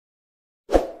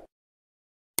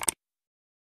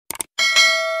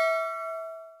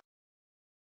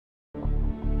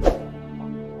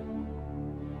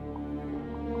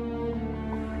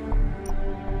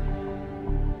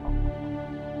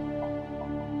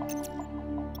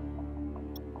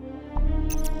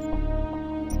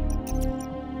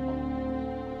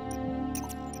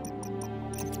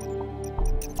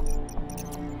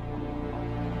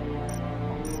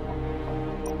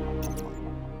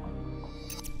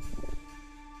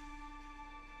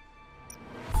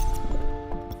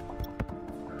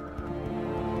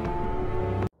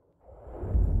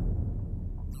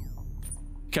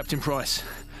Captain Price,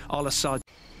 Al-Assad.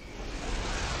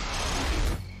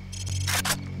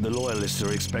 The Loyalists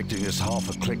are expecting us half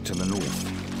a click to the north.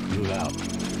 Move out.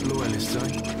 Loyalists, eh?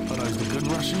 Are those the good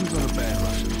Russians or the bad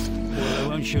Russians? Well, they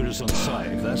won't shoot us on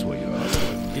sight, if that's what you're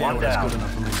asking. Yeah, well, that's good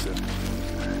enough for me, sir.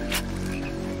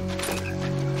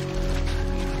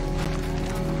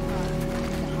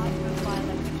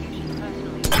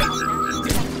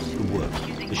 Good work.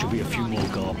 There should be a few more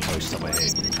guard posts up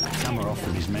ahead. Kamarov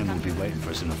and his men will be waiting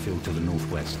for us in a field to the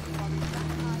northwest.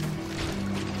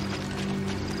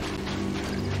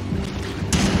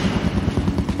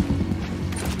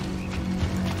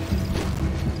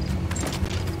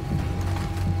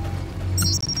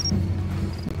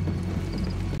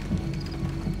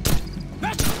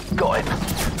 Got him.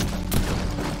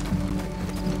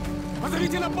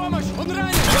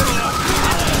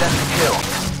 That's the kill.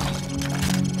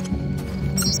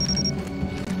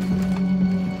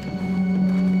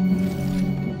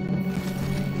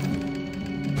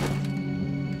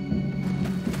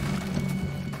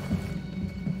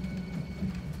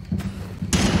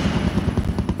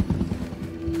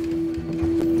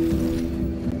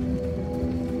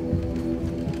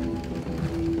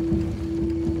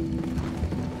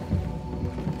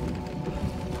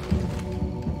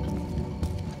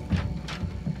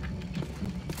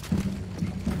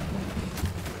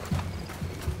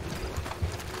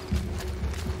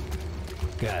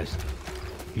 Guys,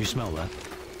 you smell that?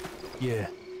 Yeah,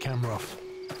 camera off.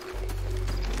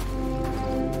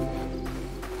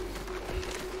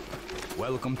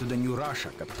 Welcome to the new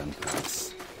Russia, Captain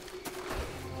Price.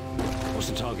 What's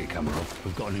the target, Kamarov?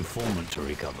 We've got an informant to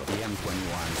recover. The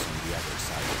M-21's on the other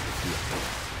side of the theater.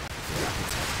 The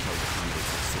rockets have killed hundreds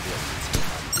of civilians in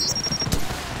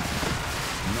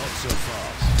Not so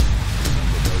fast.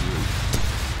 Remember the route.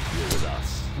 You're with us.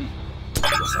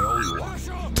 Yes, I owe you one.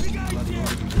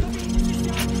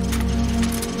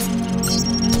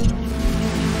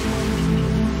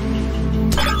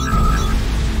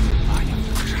 Аня,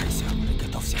 выгружайся.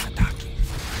 Приготовься к атаке.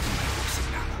 Моего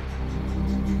сигнала.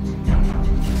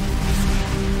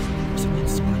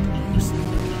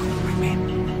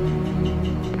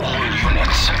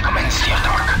 Units, commence the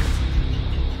attack.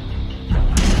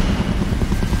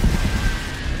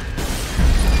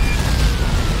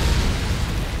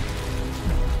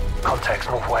 Contacts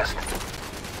northwest.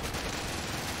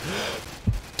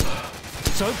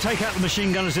 So, take out the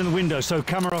machine gunners in the window so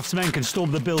Kamarov's men can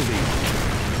storm the building.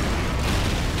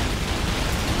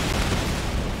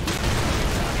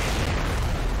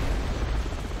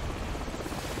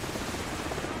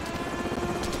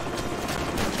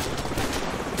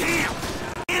 Damn!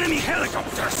 Enemy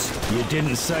helicopters! You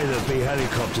didn't say there'd be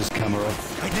helicopters,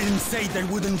 Kamarov. I didn't say there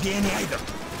wouldn't be any either.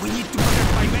 We need to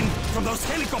protect my men from those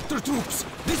helicopter troops.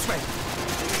 This way.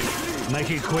 Make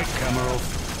it quick,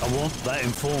 Kamarov. I want that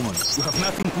informant. You have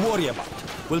nothing to worry about.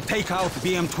 We'll take out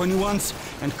BM-21s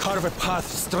and carve a path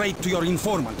straight to your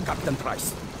informant, Captain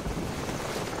Price.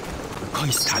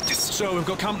 McCoy status. So we've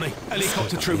got company.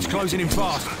 Helicopter troops closing in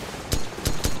fast.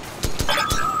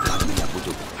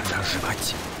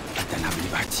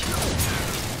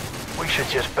 We should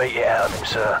just beat it out of him,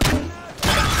 sir.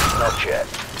 Not yet.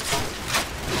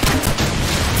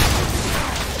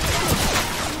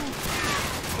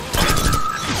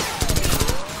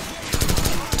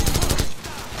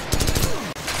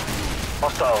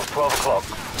 Hostile, 12 o'clock.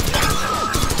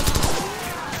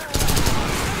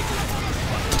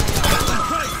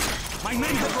 My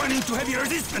men have run into heavy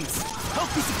resistance.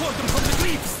 Help me support them from the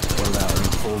cliffs. Well, our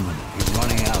informant. He's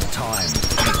running out of time.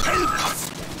 Help us!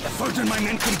 The further my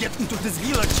men can get into this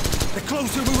village, the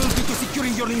closer we will be to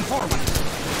securing your informant.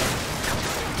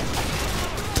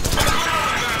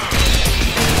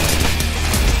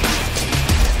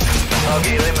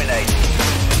 Target eliminated.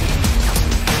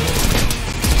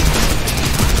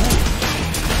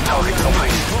 Target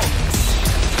complete.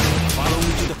 Follow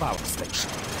me to the power station.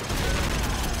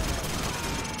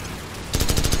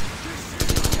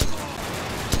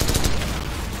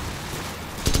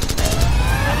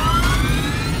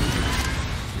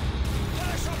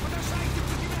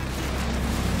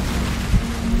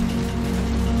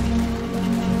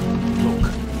 Look,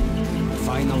 the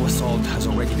final assault has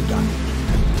already begun.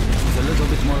 With a little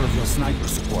bit more of your sniper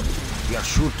support, we are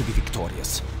sure to be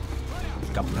victorious.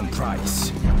 Captain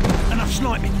Price. Enough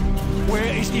sniping.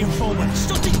 Where is the informant?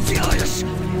 Что ты делаешь?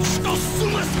 Что с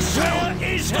ума сошел?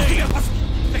 Where is he?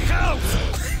 The house!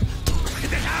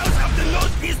 The house of the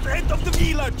northeast end of the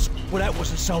village! Well, that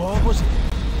wasn't so hard, was it?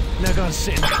 Now go and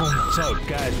sit in the corner. So,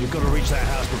 guys, we've got to reach that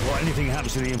house before anything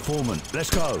happens to the informant. Let's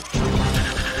go.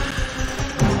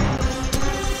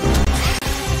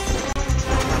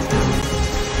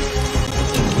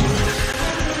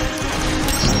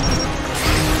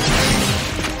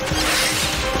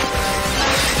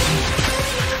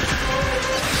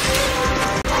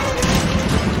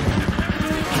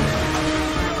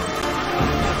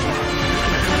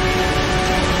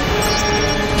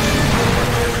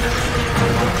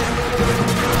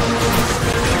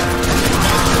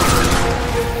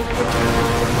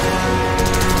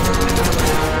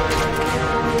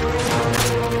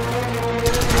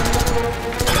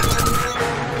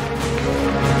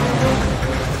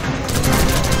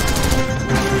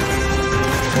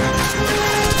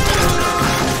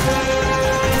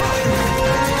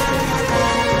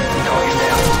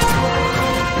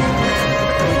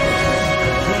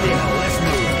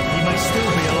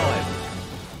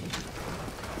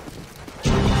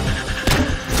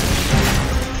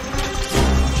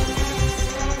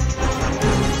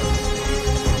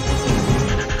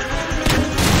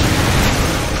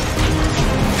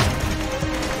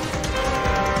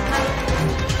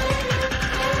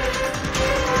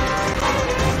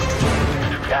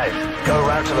 Go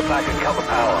round to the back and cut the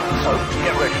power. So,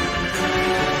 get ready.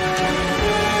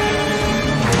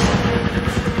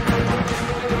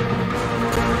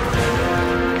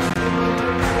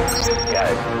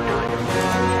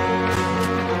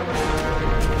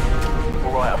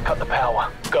 Alright, I've cut the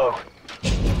power. Go.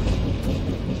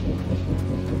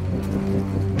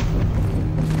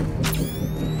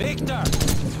 Victor!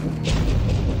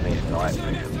 These night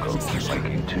vision goggles make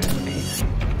it too easy.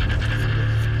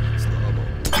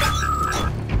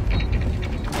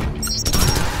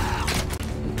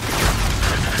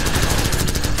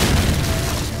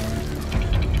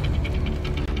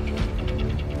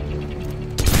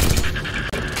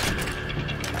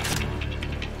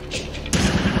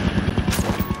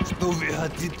 Что вы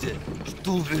хотите?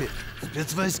 Что вы?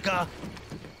 Спецвойска?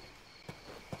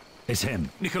 It's him.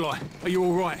 Nikolai, are you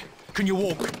all right? Can you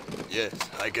walk? Yes,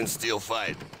 I can still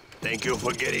fight. Thank you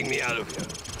for getting me out of here.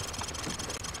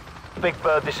 Big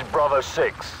Bird, this is Bravo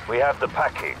 6. We have the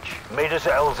package. Meet us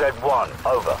at LZ1.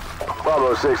 Over.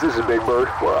 Bravo 6, this is Big Bird.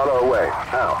 We're on our way.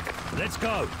 Now. Let's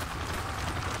go.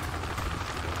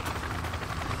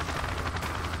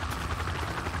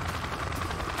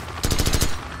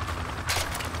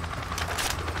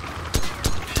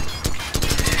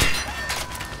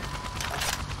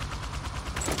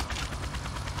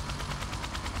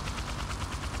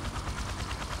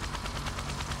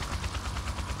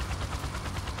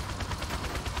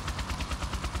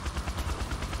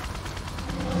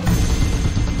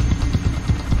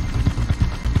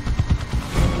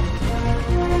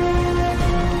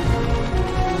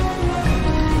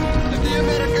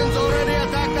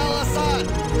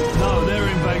 No, their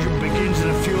invasion begins in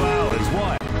a few hours.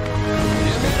 Why?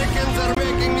 The Americans are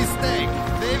making mistake.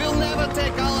 They will never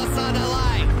take